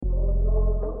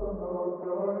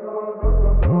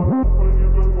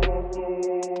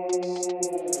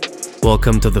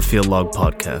Welcome to the Field Log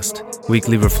Podcast,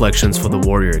 weekly reflections for the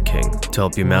Warrior King to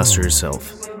help you master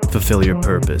yourself, fulfill your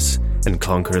purpose, and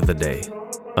conquer the day.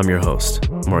 I'm your host,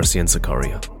 Marcian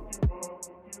Zakaria.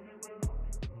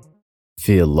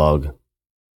 Field Log,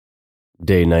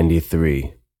 Day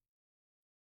 93.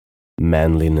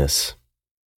 Manliness.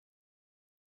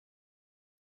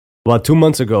 About 2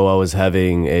 months ago, I was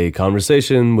having a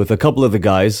conversation with a couple of the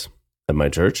guys at my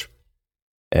church.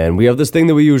 And we have this thing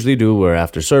that we usually do where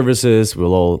after services,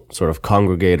 we'll all sort of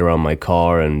congregate around my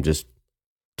car and just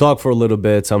talk for a little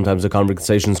bit. Sometimes the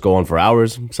conversations go on for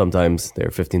hours. Sometimes they're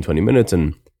 15, 20 minutes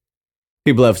and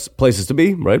people have places to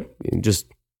be, right? Just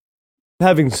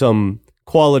having some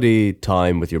quality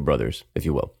time with your brothers, if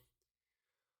you will.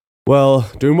 Well,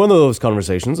 during one of those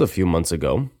conversations a few months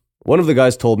ago, one of the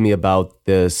guys told me about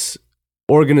this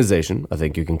organization, I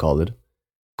think you can call it,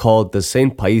 called the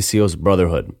St. Paisios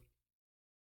Brotherhood.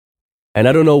 And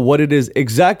I don't know what it is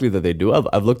exactly that they do.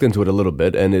 I've looked into it a little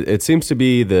bit, and it seems to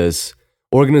be this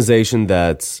organization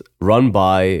that's run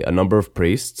by a number of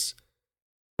priests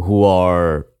who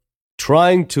are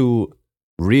trying to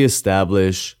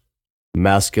reestablish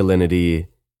masculinity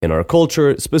in our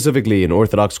culture, specifically in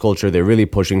Orthodox culture. They're really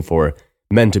pushing for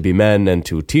men to be men and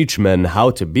to teach men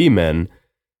how to be men.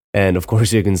 And of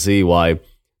course, you can see why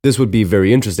this would be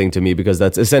very interesting to me, because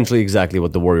that's essentially exactly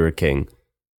what the Warrior King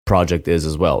project is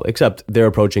as well, except they're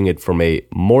approaching it from a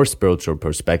more spiritual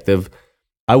perspective.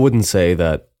 I wouldn't say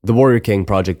that the Warrior King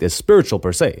project is spiritual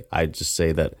per se. I just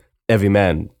say that every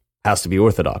man has to be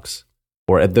Orthodox,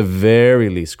 or at the very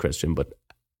least Christian, but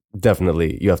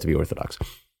definitely you have to be Orthodox.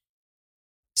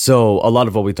 So a lot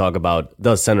of what we talk about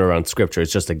does center around scripture.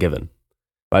 It's just a given,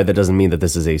 right? That doesn't mean that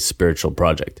this is a spiritual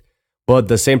project. But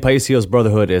the St. Paisios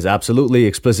Brotherhood is absolutely,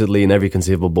 explicitly, in every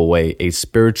conceivable way, a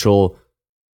spiritual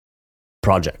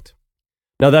project.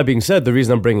 Now, that being said, the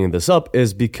reason I'm bringing this up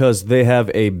is because they have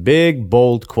a big,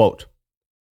 bold quote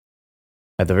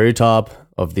at the very top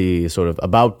of the sort of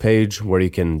about page where you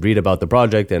can read about the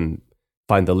project and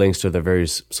find the links to their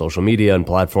various social media and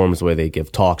platforms where they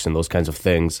give talks and those kinds of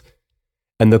things.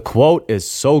 And the quote is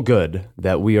so good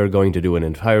that we are going to do an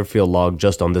entire field log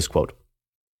just on this quote.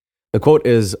 The quote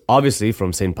is obviously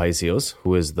from St. Paisios,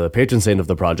 who is the patron saint of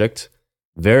the project.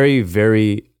 Very,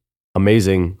 very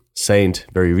amazing saint,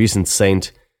 very recent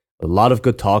saint. A lot of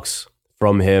good talks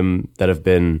from him that have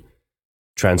been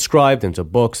transcribed into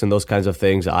books and those kinds of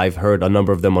things. I've heard a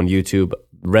number of them on YouTube,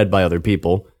 read by other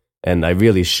people, and I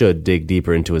really should dig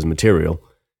deeper into his material,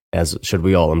 as should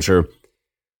we all, I'm sure.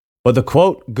 But the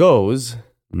quote goes,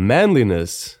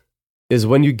 "Manliness is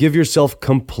when you give yourself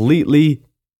completely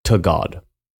to God."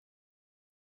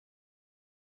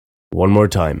 One more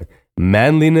time.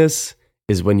 Manliness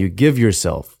is when you give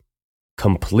yourself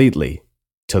completely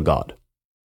to God.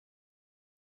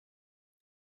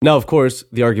 Now, of course,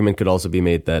 the argument could also be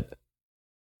made that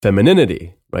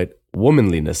femininity, right,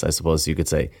 womanliness, I suppose you could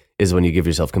say, is when you give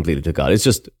yourself completely to God. It's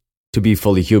just to be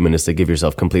fully human is to give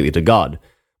yourself completely to God.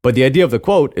 But the idea of the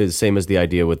quote is same as the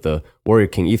idea with the Warrior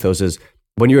King ethos is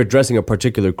when you're addressing a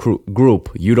particular group,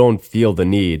 you don't feel the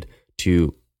need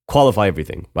to qualify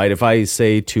everything, right? If I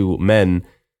say to men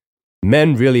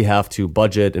really have to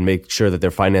budget and make sure that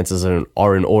their finances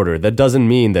are in order. That doesn't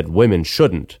mean that women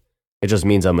shouldn't. It just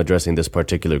means I'm addressing this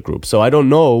particular group. So I don't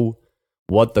know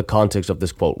what the context of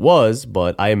this quote was,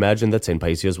 but I imagine that St.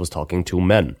 Paisios was talking to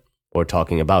men or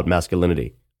talking about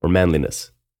masculinity or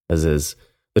manliness, as is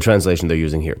the translation they're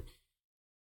using here.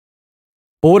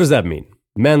 Well, what does that mean?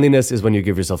 Manliness is when you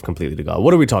give yourself completely to God.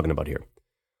 What are we talking about here?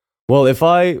 Well, if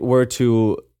I were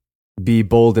to be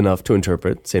bold enough to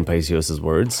interpret St. Paisios'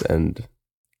 words, and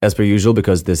as per usual,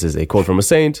 because this is a quote from a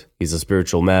saint, he's a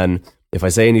spiritual man. If I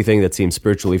say anything that seems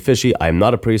spiritually fishy, I am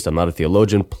not a priest, I'm not a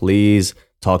theologian. Please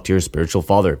talk to your spiritual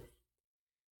father.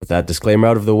 With that disclaimer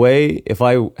out of the way, if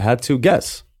I had to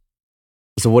guess,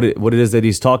 so what it is that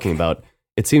he's talking about,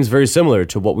 it seems very similar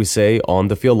to what we say on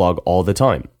the field log all the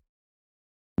time.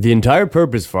 The entire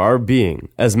purpose for our being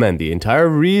as men, the entire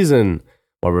reason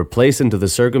why we're placed into the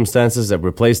circumstances that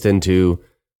we're placed into,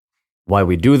 why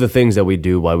we do the things that we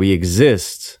do, why we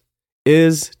exist,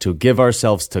 is to give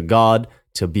ourselves to God,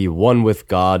 to be one with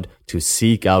God, to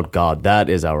seek out God. That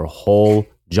is our whole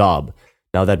job.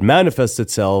 Now, that manifests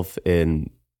itself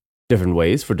in different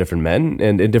ways for different men,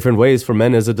 and in different ways for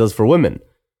men as it does for women.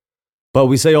 But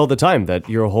we say all the time that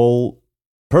your whole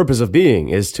purpose of being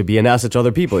is to be an asset to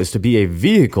other people, is to be a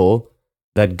vehicle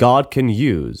that God can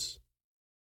use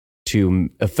to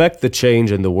affect the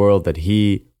change in the world that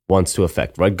he wants to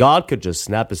affect, right? God could just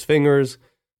snap his fingers,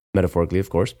 metaphorically, of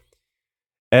course,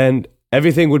 and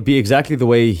everything would be exactly the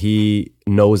way he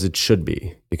knows it should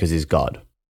be because he's God.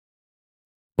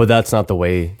 But that's not the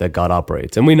way that God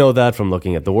operates. And we know that from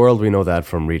looking at the world. We know that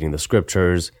from reading the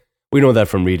scriptures. We know that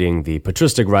from reading the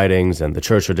patristic writings and the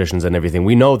church traditions and everything.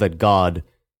 We know that God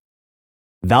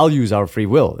values our free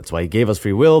will. That's why he gave us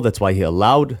free will. That's why he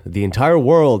allowed the entire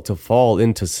world to fall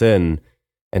into sin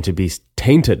and to be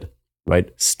tainted,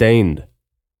 right? Stained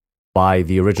by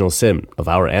the original sin of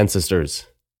our ancestors,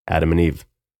 Adam and Eve.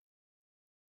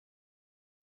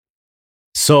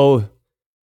 So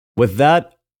with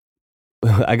that,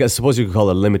 I suppose you could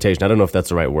call it a limitation. I don't know if that's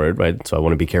the right word, right? So I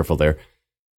want to be careful there.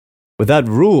 With that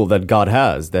rule that God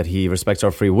has, that he respects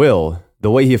our free will, the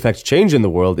way he affects change in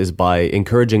the world is by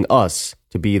encouraging us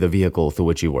to be the vehicle through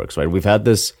which he works, right? We've had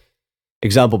this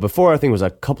example before. I think it was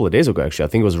a couple of days ago, actually. I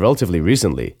think it was relatively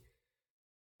recently,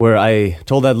 where I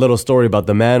told that little story about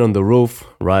the man on the roof,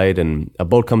 right? And a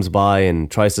boat comes by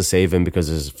and tries to save him because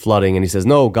there's flooding. And he says,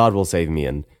 no, God will save me.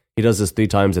 And he does this 3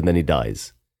 times and then he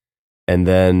dies. And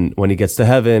then when he gets to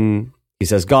heaven, he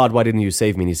says, God, why didn't you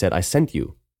save me? And he said, I sent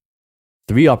you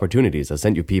 3 opportunities. I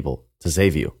sent you people to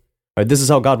save you. Right? This is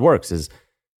how God works, is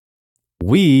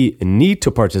we need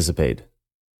to participate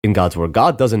in God's work.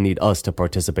 God doesn't need us to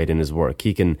participate in his work.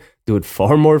 He can do it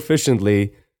far more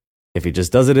efficiently if he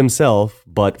just does it himself,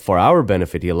 but for our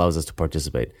benefit, he allows us to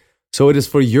participate. So it is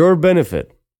for your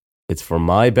benefit. It's for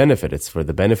my benefit. It's for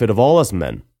the benefit of all us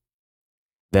men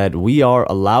that we are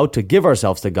allowed to give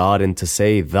ourselves to God and to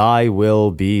say, thy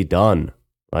will be done,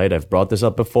 right? I've brought this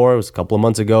up before. It was a couple of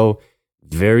months ago.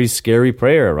 Very scary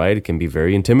prayer, right? It can be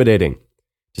very intimidating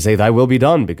to say, thy will be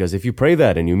done, because if you pray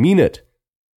that and you mean it,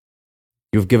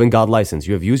 you've given God license.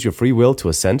 You have used your free will to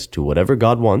assent to whatever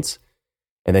God wants.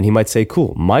 And then he might say,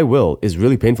 cool, my will is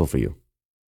really painful for you,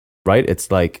 right?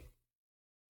 It's like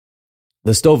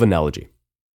the stove analogy.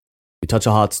 You touch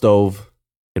a hot stove,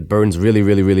 it burns really,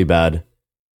 really, really bad.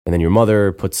 And then your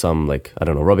mother puts some,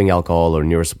 rubbing alcohol or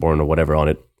Neosporin or whatever on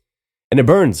it. And it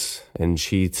burns. And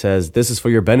she says, this is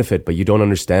for your benefit, but you don't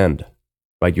understand,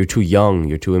 right? You're too young.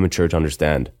 You're too immature to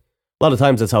understand. A lot of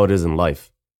times that's how it is in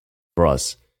life for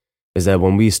us, is that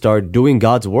when we start doing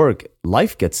God's work,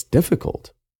 life gets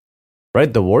difficult,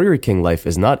 right? The warrior king life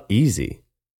is not easy,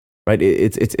 right?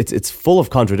 It's full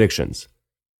of contradictions.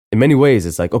 In many ways,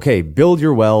 it's like, okay, build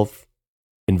your wealth,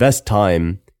 invest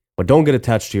time, but don't get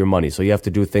attached to your money. So you have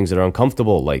to do things that are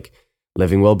uncomfortable, like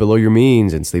living well below your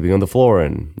means and sleeping on the floor.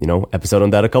 And, episode on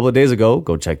that a couple of days ago.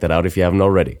 Go check that out if you haven't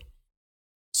already.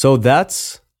 So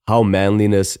that's how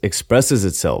manliness expresses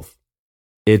itself.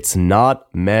 It's not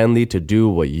manly to do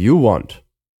what you want.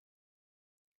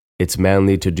 It's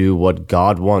manly to do what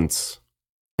God wants.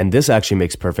 And this actually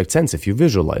makes perfect sense if you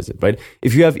visualize it, right?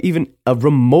 If you have even a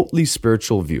remotely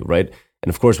spiritual view, right? And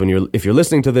of course, if you're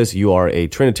listening to this, you are a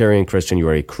Trinitarian Christian, you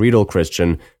are a creedal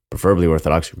Christian, preferably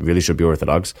Orthodox. You really should be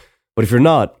Orthodox. But if you're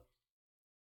not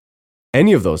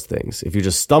any of those things, if you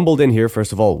just stumbled in here,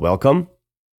 first of all, welcome.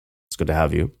 It's good to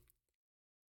have you.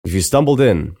 If you stumbled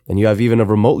in and you have even a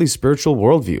remotely spiritual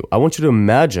worldview, I want you to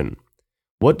imagine,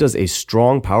 what does a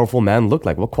strong, powerful man look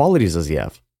like? What qualities does he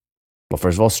have? Well,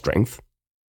 first of all, strength,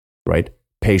 right?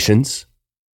 Patience,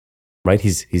 right?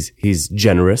 He's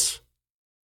generous.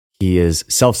 He is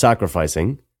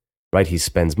self-sacrificing, right? He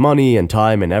spends money and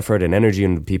time and effort and energy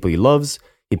on the people he loves.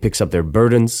 He picks up their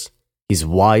burdens. He's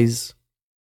wise.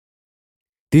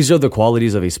 These are the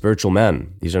qualities of a spiritual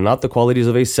man. These are not the qualities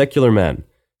of a secular man.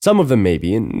 Some of them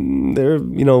maybe, in their,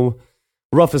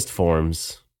 roughest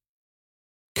forms,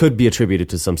 could be attributed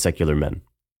to some secular men.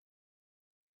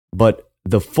 But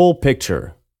the full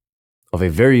picture of a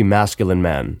very masculine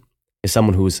man is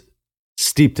someone who's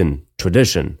steeped in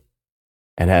tradition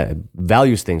and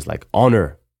values things like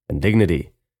honor and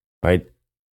dignity, right?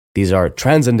 These are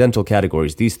transcendental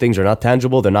categories. These things are not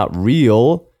tangible. They're not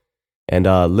real. And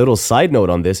a little side note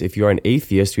on this, if you are an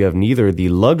atheist, you have neither the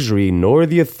luxury nor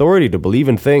the authority to believe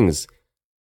in things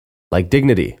like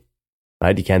dignity,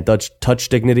 right? You can't touch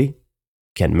dignity. You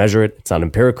can't measure it. It's not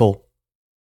empirical.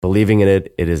 Believing in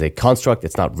it, it is a construct.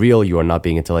 It's not real. You are not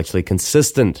being intellectually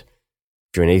consistent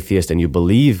if you're an atheist and you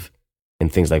believe in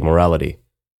things like morality.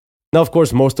 Now, of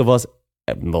course, most of us,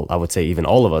 well, I would say even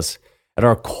all of us, at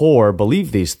our core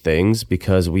believe these things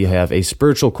because we have a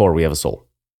spiritual core. We have a soul.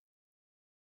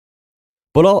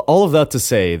 But all of that to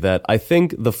say that I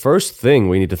think the first thing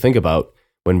we need to think about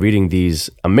when reading these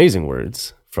amazing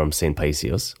words from St.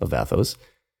 Paisios of Athos,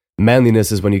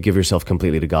 manliness is when you give yourself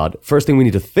completely to God. First thing we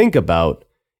need to think about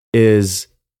is,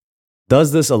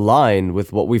 does this align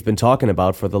with what we've been talking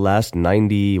about for the last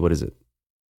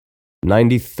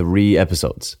 93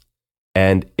 episodes?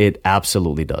 And it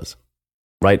absolutely does,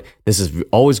 right? This is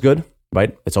always good,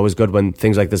 right? It's always good when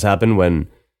things like this happen, when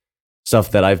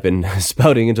stuff that I've been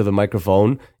spouting into the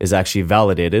microphone is actually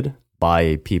validated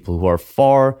by people who are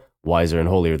far wiser and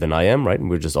holier than I am, right? And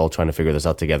we're just all trying to figure this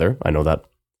out together. I know that.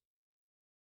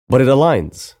 But it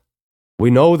aligns. We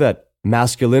know that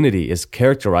masculinity is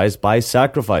characterized by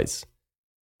sacrifice.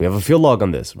 We have a field log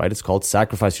on this, right? It's called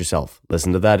Sacrifice Yourself.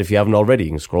 Listen to that if you haven't already.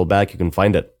 You can scroll back, you can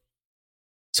find it.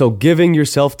 So giving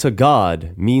yourself to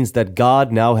God means that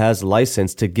God now has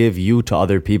license to give you to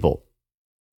other people,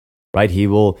 right? He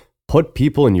will put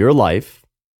people in your life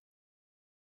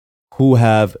who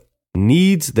have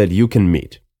needs that you can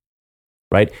meet,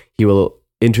 right? He will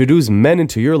introduce men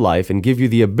into your life and give you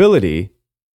the ability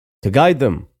to guide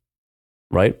them,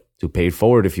 right? To pay it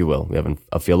forward, if you will. We have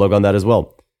a field log on that as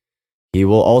well. He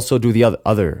will also do the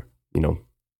other,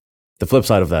 the flip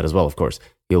side of that as well, of course.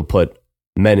 He'll put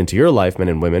men into your life, men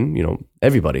and women,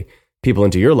 everybody, people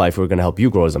into your life who are going to help you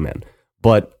grow as a man.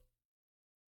 But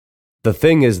the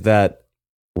thing is that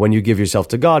when you give yourself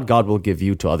to God, God will give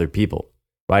you to other people,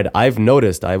 right? I've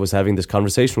noticed, I was having this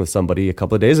conversation with somebody a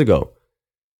couple of days ago,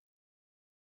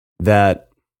 that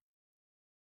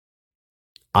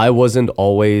I wasn't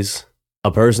always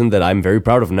a person that I'm very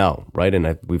proud of now, right?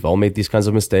 And we've all made these kinds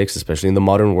of mistakes, especially in the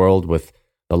modern world with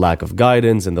the lack of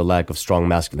guidance and the lack of strong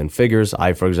masculine figures.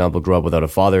 I, for example, grew up without a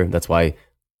father. That's why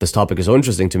this topic is so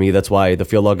interesting to me. That's why the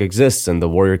Field Log exists and the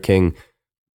Warrior King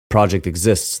project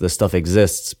exists. This stuff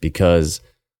exists because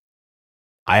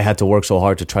I had to work so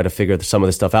hard to try to figure some of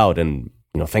this stuff out. And,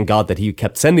 thank God that he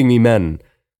kept sending me men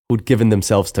who'd given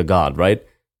themselves to God, right?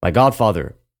 My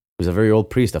godfather, who's a very old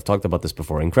priest. I've talked about this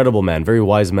before. Incredible man, very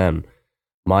wise man.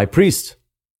 My priest,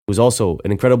 who's also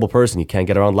an incredible person. You can't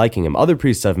get around liking him. Other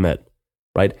priests I've met,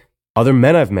 right? Other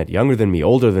men I've met, younger than me,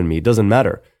 older than me, it doesn't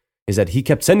matter. Is that he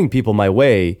kept sending people my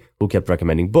way who kept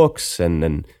recommending books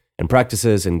and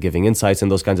practices and giving insights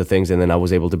and those kinds of things. And then I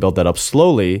was able to build that up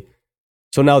slowly.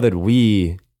 So now that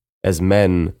we, as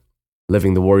men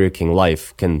living the Warrior King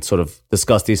life, can sort of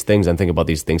discuss these things and think about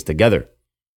these things together.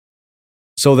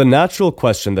 So the natural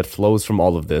question that flows from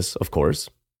all of this, of course,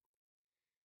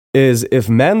 is if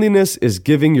manliness is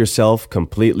giving yourself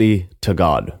completely to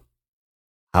God,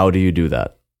 how do you do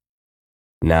that?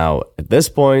 Now, at this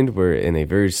point, we're in a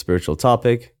very spiritual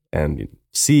topic, and you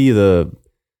see the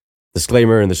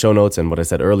disclaimer in the show notes and what I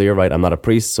said earlier, right? I'm not a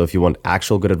priest, so if you want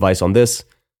actual good advice on this,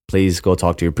 please go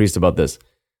talk to your priest about this.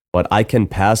 But I can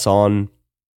pass on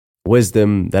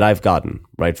wisdom that I've gotten,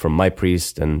 right, from my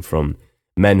priest and from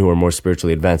men who are more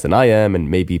spiritually advanced than I am, and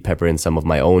maybe pepper in some of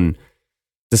my own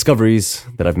discoveries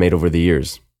that I've made over the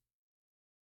years.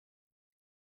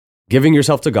 Giving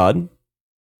yourself to God,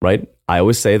 right? I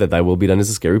always say that thy will be done is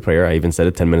a scary prayer. I even said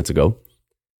it 10 minutes ago.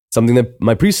 Something that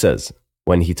my priest says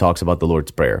when he talks about the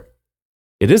Lord's Prayer.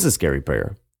 It is a scary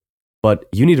prayer, but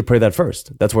you need to pray that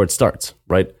first. That's where it starts,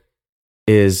 right?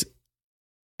 It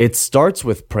starts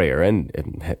with prayer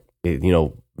and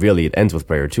really it ends with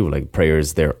prayer too. Like prayer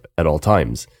is there at all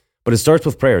times. But it starts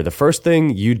with prayer. The first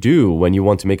thing you do when you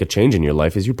want to make a change in your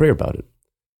life is you pray about it,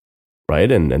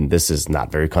 right? And this is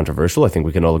not very controversial. I think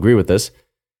we can all agree with this.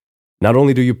 Not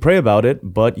only do you pray about it,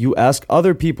 but you ask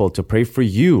other people to pray for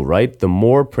you, right? The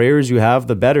more prayers you have,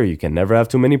 the better. You can never have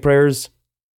too many prayers,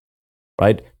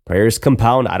 right? Prayers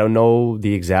compound. I don't know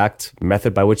the exact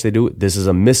method by which they do it. This is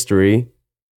a mystery,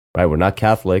 right? We're not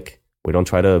Catholic. We don't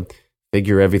try to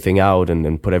figure everything out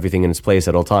and put everything in its place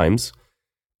at all times.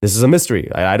 This is a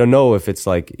mystery. I don't know if it's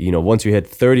like, once you hit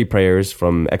 30 prayers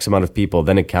from X amount of people,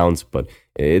 then it counts, but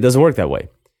it doesn't work that way.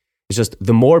 It's just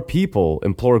the more people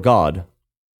implore God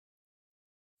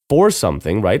for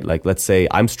something, right? Like, let's say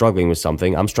I'm struggling with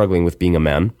something. I'm struggling with being a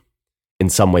man in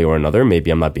some way or another.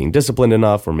 Maybe I'm not being disciplined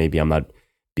enough, or maybe I'm not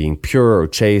being pure or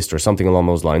chaste or something along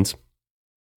those lines.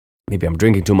 Maybe I'm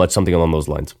drinking too much, something along those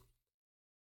lines.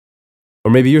 Or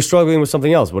maybe you're struggling with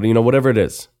something else, whatever it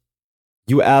is.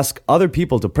 You ask other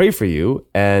people to pray for you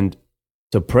and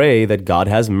to pray that God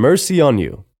has mercy on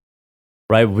you,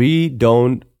 right? We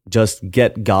don't just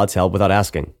get God's help without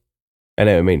asking. And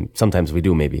I mean, sometimes we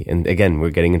do maybe. And again, we're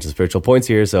getting into spiritual points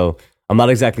here, so I'm not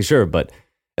exactly sure. But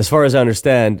as far as I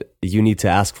understand, you need to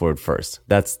ask for it first.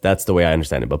 That's the way I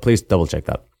understand it. But please double check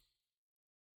that.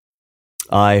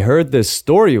 I heard this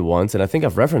story once, and I think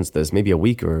I've referenced this maybe a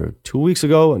week or 2 weeks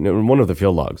ago in one of the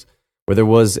field logs, where there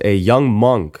was a young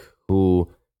monk who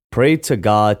prayed to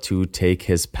God to take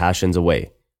his passions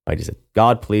away. Right? He said,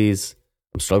 God, please,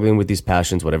 I'm struggling with these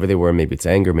passions, whatever they were. Maybe it's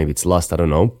anger, maybe it's lust, I don't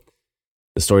know.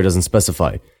 The story doesn't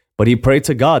specify. But he prayed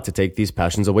to God to take these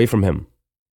passions away from him.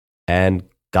 And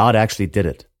God actually did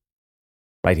it.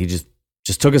 Right? He just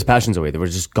took his passions away. They were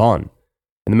just gone.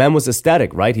 And the man was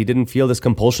ecstatic, right? He didn't feel this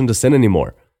compulsion to sin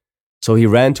anymore. So he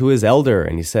ran to his elder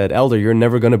and he said, "Elder, you're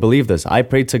never going to believe this. I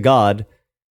prayed to God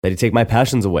that he take my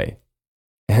passions away."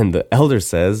 And the elder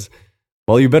says,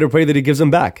 "Well, you better pray that he gives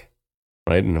them back."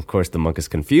 Right? And of course, the monk is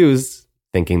confused,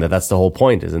 thinking that that's the whole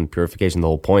point. Isn't purification the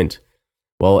whole point?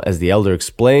 Well, as the elder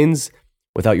explains,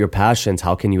 without your passions,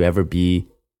 how can you ever be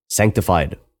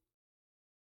sanctified?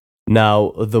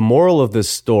 Now, the moral of this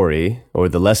story, or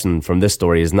the lesson from this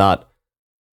story, is not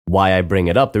why I bring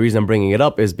it up. The reason I'm bringing it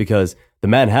up is because the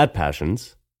man had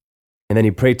passions, and then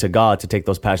he prayed to God to take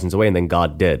those passions away, and then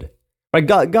God did. Right?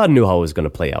 God knew how it was going to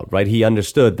play out, right? He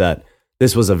understood that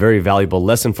this was a very valuable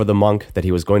lesson for the monk, that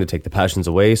he was going to take the passions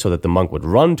away so that the monk would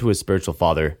run to his spiritual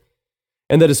father,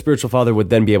 and that his spiritual father would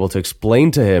then be able to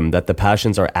explain to him that the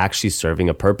passions are actually serving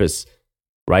a purpose,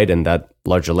 right? And that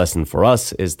larger lesson for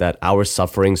us is that our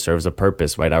suffering serves a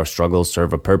purpose, right? Our struggles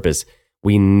serve a purpose.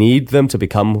 We need them to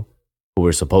become who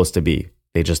we're supposed to be.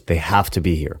 They have to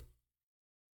be here.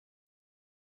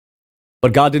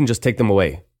 But God didn't just take them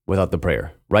away without the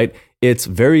prayer, right? It's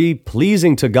very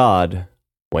pleasing to God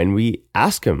when we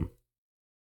ask him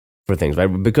for things, right?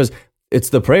 Because it's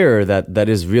the prayer that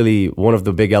is really one of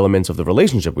the big elements of the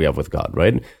relationship we have with God,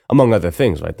 right? Among other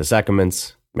things, right? The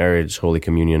sacraments, marriage, Holy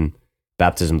Communion,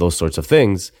 baptism, those sorts of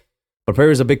things. But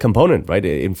prayer is a big component, right?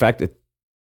 In fact,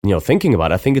 thinking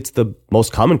about it, I think it's the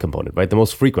most common component, right? The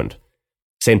most frequent.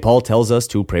 St. Paul tells us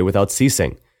to pray without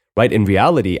ceasing, right? In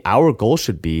reality, our goal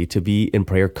should be to be in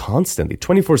prayer constantly,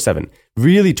 24/7,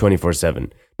 really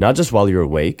 24/7, not just while you're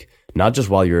awake, not just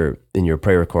while you're in your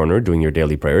prayer corner doing your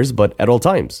daily prayers, but at all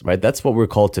times, right? That's what we're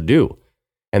called to do.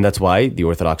 And that's why the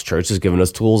Orthodox Church has given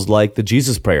us tools like the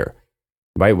Jesus prayer,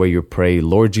 right? Where you pray,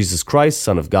 "Lord Jesus Christ,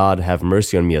 Son of God, have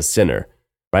mercy on me, a sinner."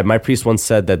 Right? My priest once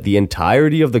said that the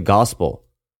entirety of the gospel,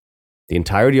 the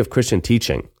entirety of Christian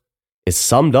teaching is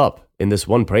summed up in this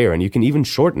one prayer. And you can even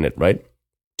shorten it, right?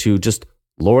 To just,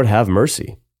 "Lord, have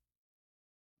mercy."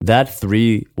 That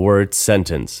 3-word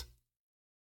sentence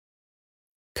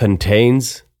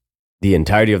contains the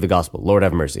entirety of the gospel. Lord,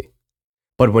 have mercy.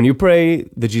 But when you pray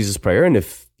the Jesus prayer, and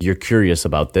if you're curious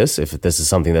about this, if this is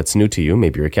something that's new to you,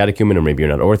 maybe you're a catechumen or maybe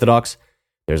you're not Orthodox,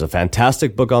 there's a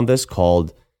fantastic book on this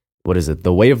called,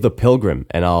 The Way of the Pilgrim.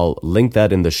 And I'll link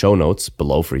that in the show notes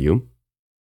below for you,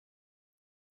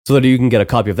 so that you can get a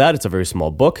copy of that. It's a very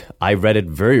small book. I read it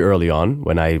very early on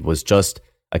when I was just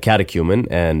a catechumen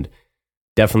and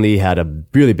definitely had a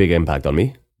really big impact on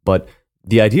me. But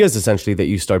the idea is essentially that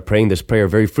you start praying this prayer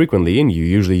very frequently, and you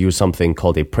usually use something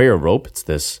called a prayer rope. It's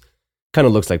this, kind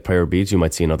of looks like prayer beads you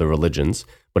might see in other religions,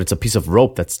 but it's a piece of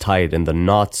rope that's tied and the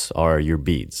knots are your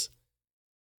beads.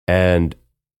 And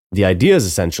the idea is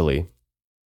essentially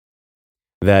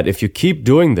that if you keep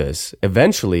doing this,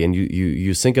 eventually, and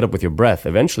you sync it up with your breath,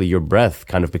 eventually your breath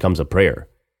kind of becomes a prayer.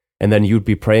 And then you'd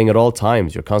be praying at all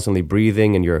times. You're constantly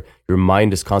breathing and your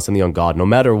mind is constantly on God. No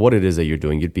matter what it is that you're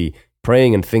doing, you'd be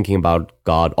praying and thinking about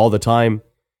God all the time.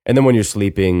 And then when you're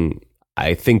sleeping,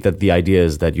 I think that the idea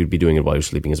is that you'd be doing it while you're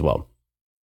sleeping as well.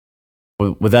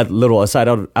 With that little aside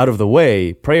out of the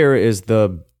way, prayer is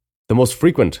the most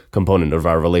frequent component of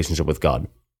our relationship with God.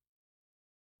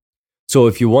 So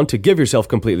if you want to give yourself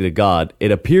completely to God,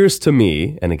 it appears to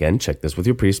me, and again, check this with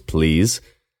your priest, please,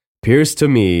 appears to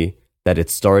me that it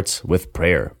starts with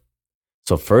prayer.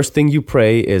 So first thing you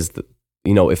pray is,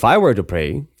 if I were to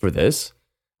pray for this,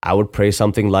 I would pray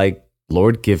something like,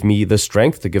 "Lord, give me the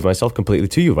strength to give myself completely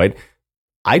to you," right?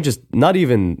 I'm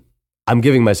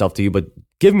giving myself to you, but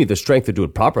give me the strength to do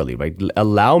it properly, right?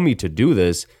 Allow me to do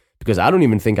this because I don't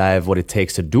even think I have what it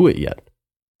takes to do it yet,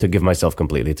 to give myself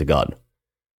completely to God.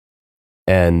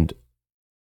 And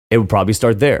it would probably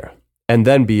start there. And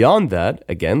then beyond that,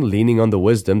 again, leaning on the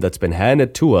wisdom that's been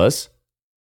handed to us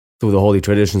through the holy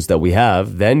traditions that we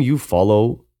have, then you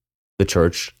follow the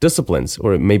church disciplines.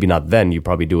 Or maybe not then, you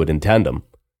probably do it in tandem.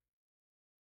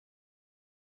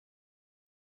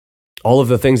 All of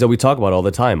the things that we talk about all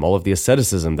the time, all of the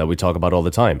asceticism that we talk about all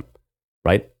the time,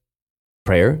 right?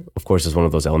 Prayer, of course, is one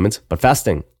of those elements, but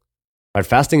fasting. Right?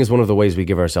 Fasting is one of the ways we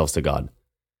give ourselves to God.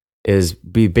 Is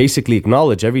we basically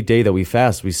acknowledge every day that we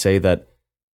fast, we say that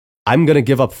I'm going to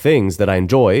give up things that I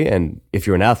enjoy. And if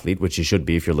you're an athlete, which you should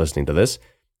be if you're listening to this,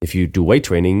 if you do weight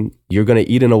training, you're going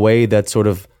to eat in a way that sort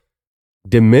of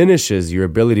diminishes your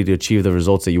ability to achieve the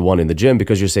results that you want in the gym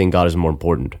because you're saying God is more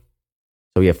important.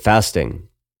 So we have fasting.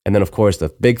 And then, of course,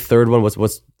 the big third one,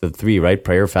 what's the 3, right?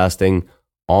 Prayer, fasting,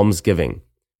 almsgiving,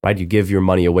 right? You give your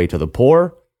money away to the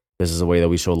poor. This is a way that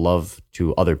we show love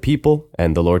to other people.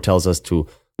 And the Lord tells us to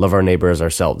love our neighbor as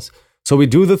ourselves. So we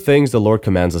do the things the Lord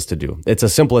commands us to do. It's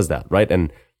as simple as that, right?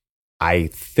 And I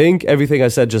think everything I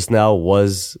said just now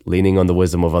was leaning on the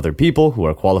wisdom of other people who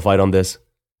are qualified on this.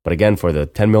 But again, for the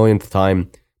 10 millionth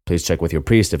time, please check with your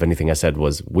priest if anything I said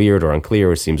was weird or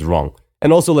unclear or seems wrong.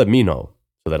 And also let me know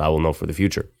so that I will know for the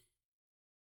future.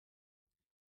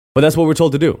 But that's what we're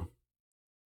told to do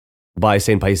by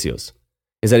St. Paisios,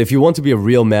 is that if you want to be a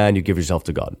real man, you give yourself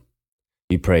to God.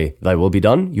 You pray, thy will be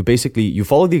done. You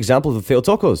follow the example of the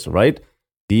Theotokos, right?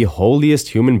 The holiest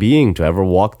human being to ever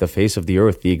walk the face of the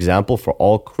earth, the example for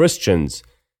all Christians,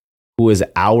 who is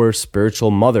our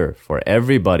spiritual mother for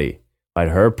everybody. By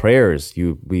her prayers,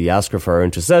 we ask her for our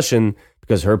intercession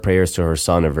because her prayers to her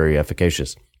son are very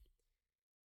efficacious.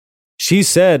 She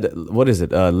said,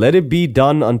 let it be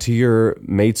done unto your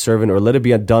maidservant, or let it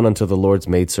be done unto the Lord's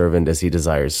maidservant as he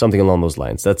desires. Something along those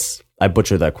lines. I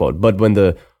butchered that quote. But when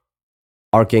the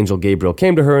Archangel Gabriel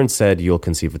came to her and said, you'll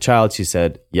conceive a child, she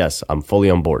said, yes, I'm fully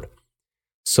on board.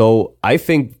 So I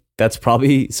think that's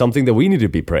probably something that we need to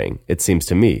be praying, it seems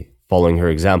to me, following her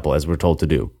example as we're told to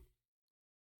do.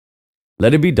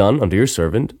 Let it be done unto your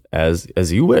servant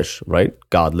as you wish, right?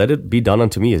 God, let it be done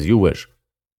unto me as you wish.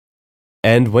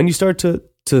 And when you start to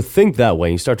think that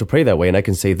way, you start to pray that way, and I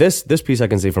can say this piece I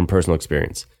can say from personal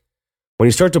experience. When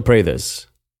you start to pray this,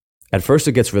 at first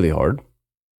it gets really hard,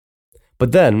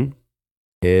 but then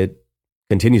it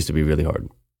continues to be really hard.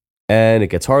 And it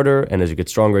gets harder, and as you get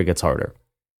stronger, it gets harder.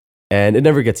 And it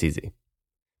never gets easy.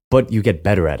 But you get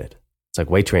better at it. It's like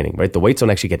weight training, right? The weights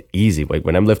don't actually get easy.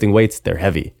 When I'm lifting weights, they're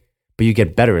heavy. But you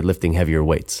get better at lifting heavier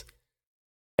weights.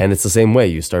 And it's the same way.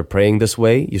 You start praying this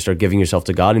way, you start giving yourself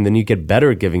to God, and then you get better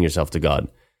at giving yourself to God.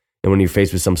 And when you're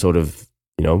faced with some sort of,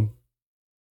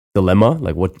 dilemma,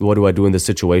 like what do I do in this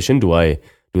situation? Do I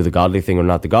do the godly thing or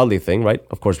not the godly thing, right?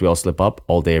 Of course, we all slip up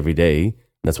all day, every day.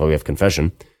 That's why we have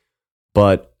confession.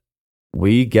 But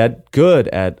we get good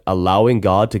at allowing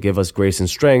God to give us grace and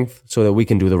strength so that we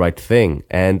can do the right thing.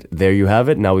 And there you have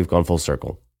it. Now we've gone full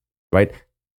circle, right?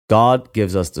 God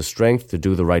gives us the strength to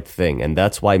do the right thing. And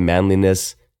that's why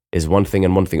manliness is one thing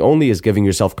and one thing only, is giving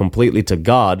yourself completely to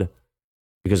God,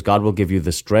 because God will give you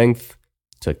the strength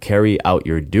to carry out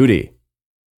your duty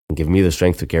and give me the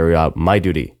strength to carry out my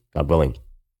duty, God willing.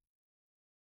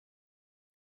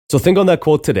 So think on that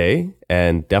quote today,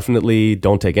 and definitely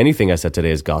don't take anything I said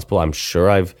today as gospel. I'm sure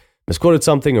I've misquoted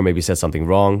something or maybe said something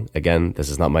wrong. Again, this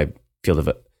is not my field of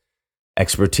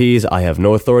expertise. I have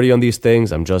no authority on these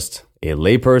things. I'm just a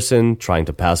layperson trying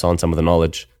to pass on some of the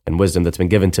knowledge and wisdom that's been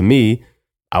given to me.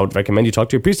 I would recommend you talk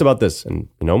to your priest about this. And,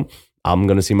 I'm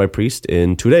going to see my priest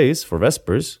in 2 days for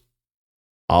Vespers.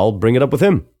 I'll bring it up with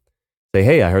him. Say,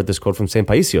 hey, I heard this quote from St.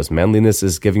 Paisios. Manliness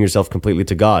is giving yourself completely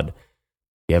to God. Do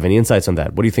you have any insights on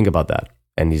that? What do you think about that?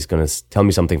 And he's going to tell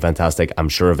me something fantastic. I'm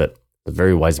sure of it. A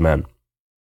very wise man.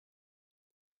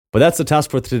 But that's the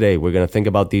task for today. We're going to think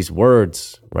about these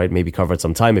words, right? Maybe carve out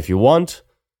some time if you want.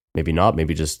 Maybe not.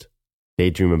 Maybe just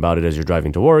daydream about it as you're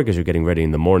driving to work, as you're getting ready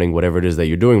in the morning, whatever it is that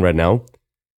you're doing right now.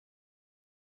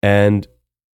 And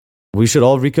we should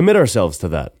all recommit ourselves to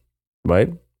that,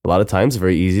 right? A lot of times, it's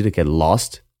very easy to get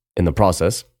lost in the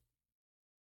process,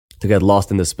 to get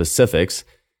lost in the specifics.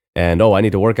 And, I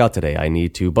need to work out today. I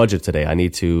need to budget today. I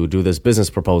need to do this business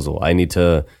proposal. I need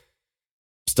to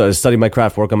study my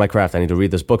craft, work on my craft. I need to read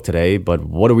this book today. But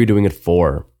what are we doing it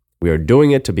for? We are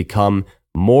doing it to become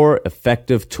more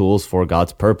effective tools for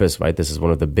God's purpose, right? This is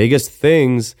one of the biggest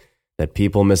things that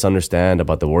people misunderstand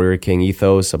about the warrior king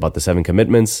ethos, about the 7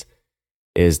 commitments,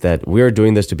 is that we're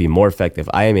doing this to be more effective.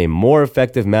 I am a more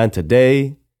effective man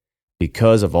today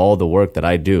because of all the work that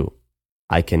I do.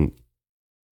 I can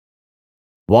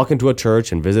walk into a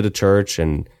church and visit a church,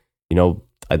 and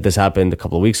this happened a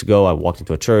couple of weeks ago. I walked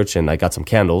into a church and I got some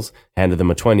candles, handed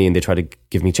them a 20, and they tried to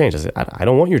give me change. I said, I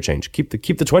don't want your change. Keep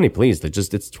the 20, please.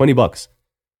 It's $20,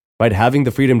 right? Having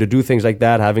the freedom to do things like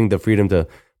that, having the freedom to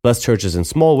bless churches in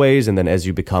small ways, and then as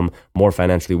you become more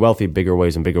financially wealthy, bigger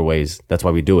ways and bigger ways. That's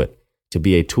why we do it, to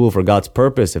be a tool for God's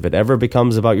purpose. If it ever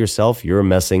becomes about yourself, you're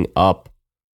messing up,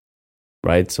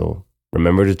 right? So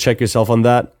remember to check yourself on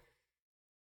that.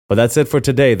 But that's it for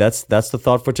today. That's the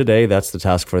thought for today. That's the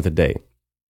task for the day.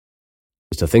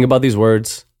 Is to think about these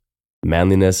words.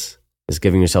 Manliness is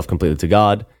giving yourself completely to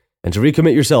God, and to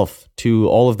recommit yourself to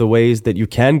all of the ways that you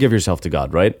can give yourself to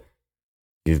God, right?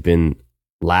 You've been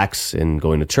lax in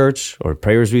going to church or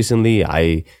prayers recently.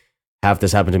 I have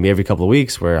this happen to me every couple of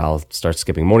weeks where I'll start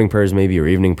skipping morning prayers maybe, or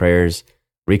evening prayers.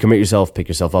 Recommit yourself, pick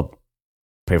yourself up,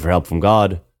 pray for help from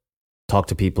God, talk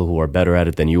to people who are better at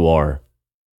it than you are.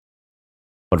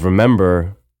 But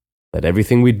remember that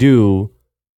everything we do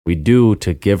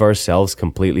to give ourselves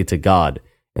completely to God.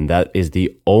 And that is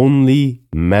the only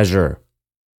measure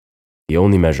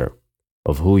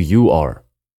of who you are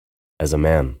as a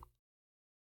man.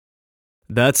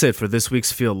 That's it for this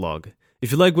week's Field Log.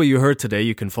 If you like what you heard today,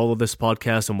 you can follow this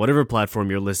podcast on whatever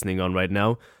platform you're listening on right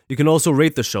now. You can also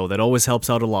rate the show, that always helps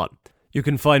out a lot. You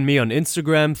can find me on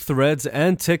Instagram, Threads,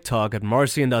 and TikTok at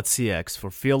marcian.cx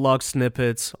for field log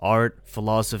snippets, art,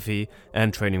 philosophy,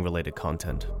 and training-related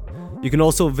content. You can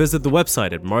also visit the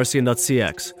website at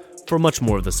marcian.cx for much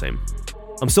more of the same.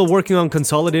 I'm still working on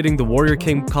consolidating the Warrior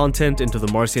King content into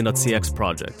the marcian.cx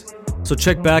project. So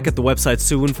check back at the website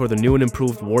soon for the new and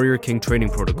improved Warrior King training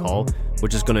protocol,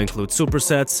 which is going to include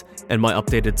supersets and my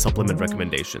updated supplement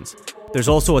recommendations. There's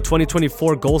also a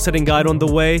 2024 goal-setting guide on the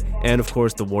way, and of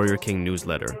course the Warrior King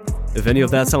newsletter. If any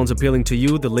of that sounds appealing to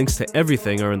you, the links to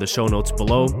everything are in the show notes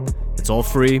below. It's all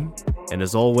free, and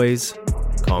as always,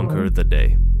 conquer the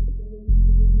day.